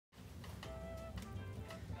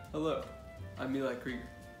Hello, I'm Eli Krieger,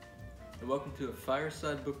 and welcome to a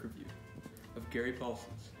fireside book review of Gary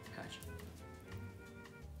Paulson's Hatchet.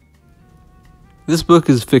 This book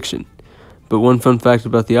is fiction, but one fun fact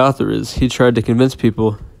about the author is he tried to convince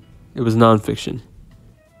people it was nonfiction.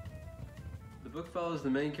 The book follows the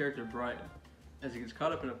main character Brian as he gets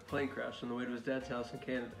caught up in a plane crash on the way to his dad's house in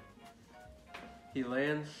Canada. He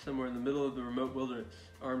lands somewhere in the middle of the remote wilderness,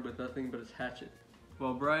 armed with nothing but his hatchet.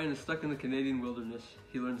 While Brian is stuck in the Canadian wilderness,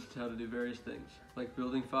 he learns how to do various things, like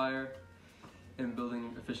building fire and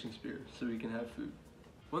building a fishing spear so he can have food.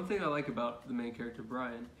 One thing I like about the main character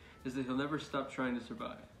Brian is that he'll never stop trying to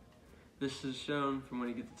survive. This is shown from when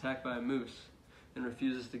he gets attacked by a moose and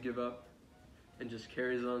refuses to give up and just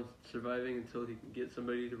carries on surviving until he can get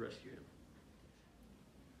somebody to rescue him.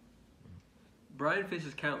 Brian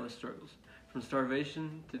faces countless struggles, from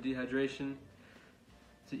starvation to dehydration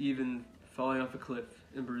to even falling off a cliff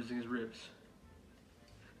and bruising his ribs.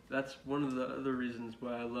 That's one of the other reasons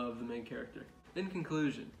why I love the main character. In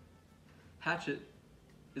conclusion, Hatchet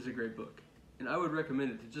is a great book, and I would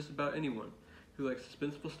recommend it to just about anyone who likes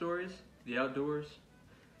suspenseful stories, the outdoors,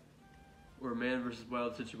 or man versus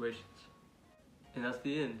wild situations. And that's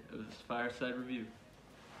the end of this fireside review.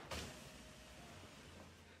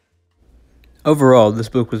 Overall, this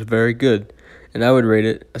book was very good, and I would rate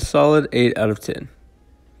it a solid 8 out of 10.